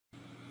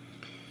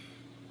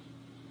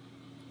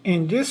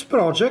In this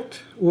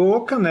project, we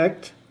will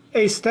connect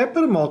a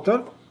stepper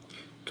motor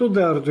to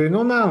the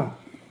Arduino Nano.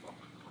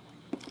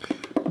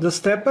 The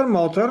stepper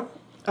motor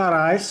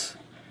arrives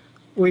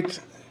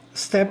with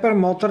stepper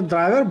motor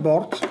driver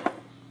board,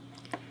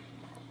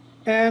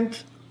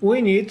 and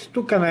we need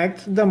to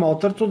connect the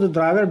motor to the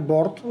driver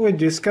board with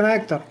this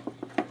connector.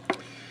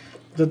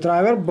 The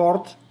driver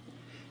board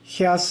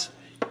has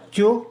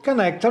two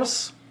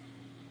connectors.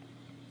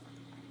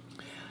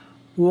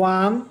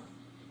 One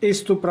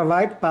is to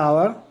provide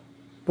power,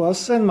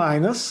 plus and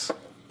minus,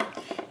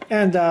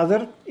 and the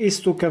other is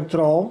to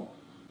control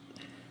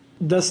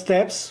the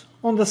steps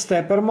on the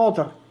stepper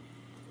motor.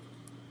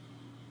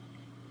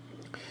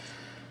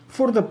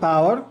 For the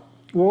power,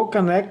 we'll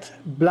connect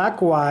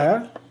black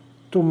wire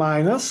to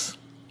minus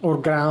or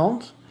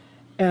ground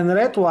and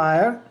red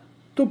wire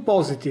to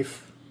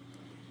positive.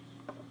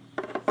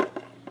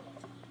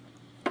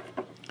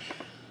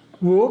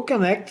 We will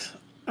connect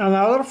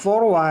another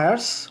 4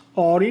 wires,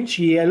 orange,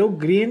 yellow,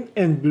 green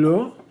and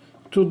blue,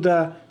 to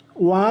the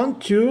 1,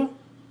 2,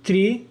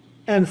 3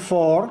 and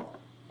 4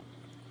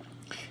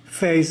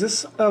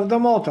 phases of the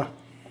motor.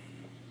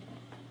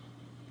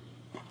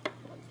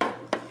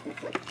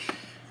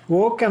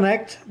 We'll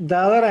connect the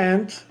other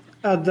end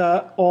at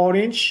the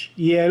orange,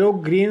 yellow,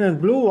 green and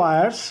blue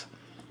wires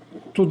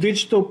to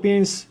digital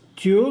pins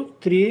 2,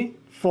 3,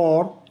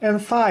 4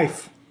 and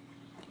 5,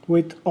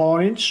 with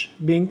orange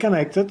being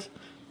connected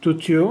to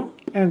 2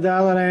 and the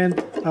other end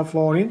of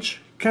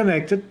orange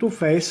connected to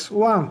phase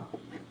 1.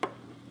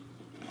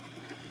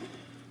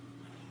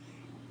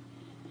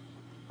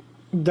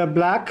 The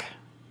black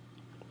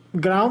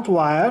ground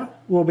wire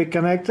will be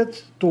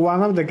connected to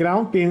one of the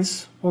ground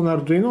pins on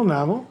Arduino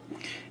Nano,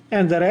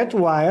 and the red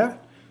wire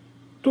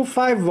to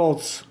 5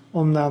 volts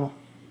on Nano.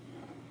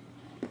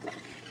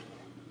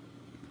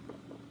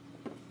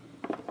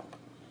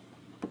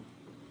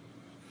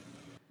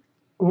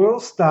 We'll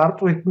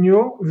start with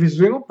new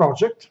Visuino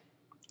project.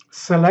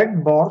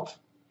 Select board.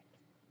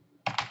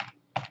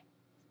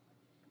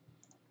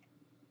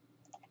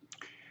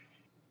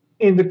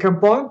 In the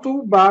component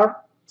toolbar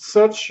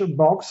search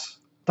box,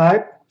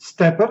 type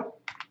stepper.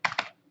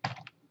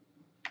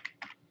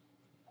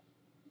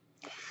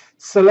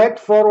 Select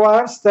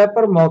 4-wire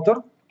stepper motor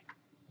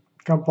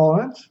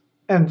component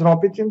and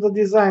drop it in the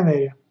design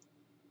area.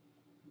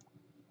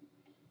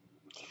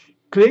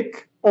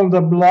 Click on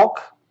the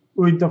block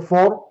with the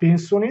 4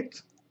 pins on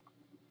it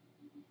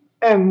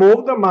and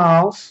move the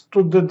mouse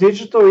to the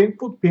digital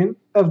input pin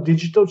of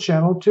digital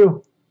channel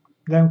 2.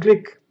 Then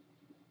click.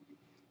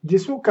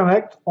 This will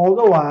connect all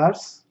the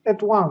wires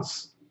at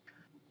once.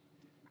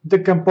 The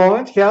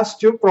component has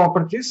 2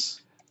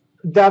 properties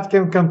that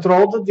can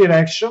control the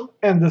direction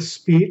and the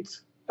speed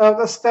of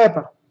the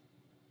stepper.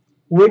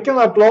 We can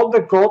upload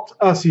the code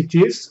as it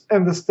is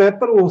and the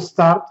stepper will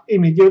start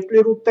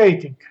immediately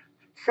rotating.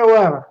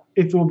 However,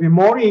 it will be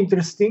more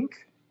interesting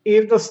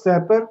if the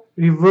stepper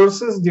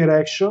reverses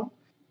direction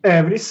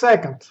every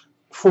second.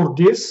 For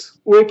this,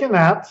 we can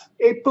add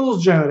a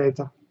pulse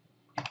generator.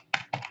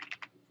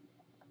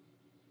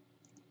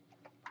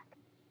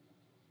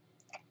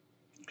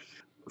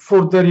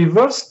 For the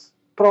reversed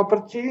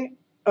property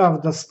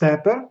of the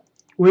stepper,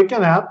 we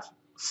can add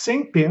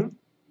sync pin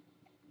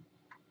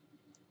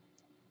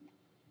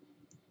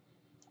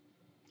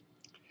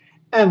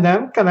and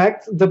then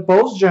connect the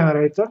pulse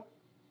generator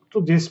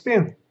to this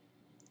pin.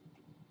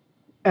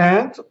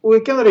 And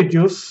we can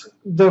reduce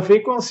the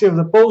frequency of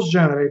the pulse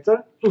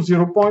generator to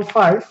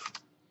 0.5,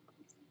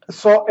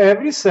 so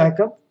every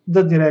second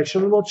the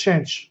direction will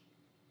change.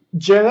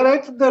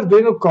 Generate the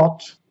Arduino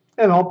code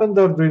and open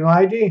the Arduino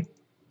IDE.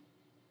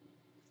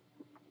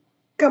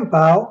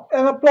 Compile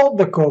and upload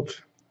the code.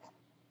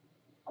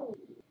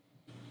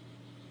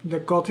 The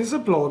code is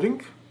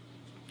uploading.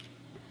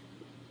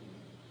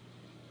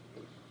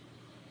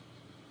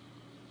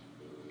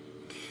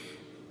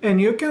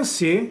 And you can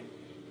see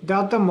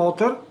that the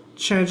motor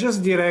changes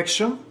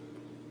direction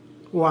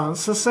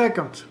once a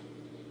second.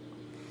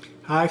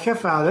 I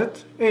have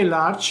added a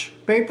large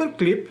paper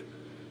clip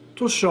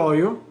to show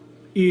you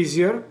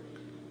easier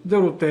the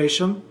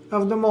rotation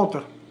of the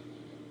motor.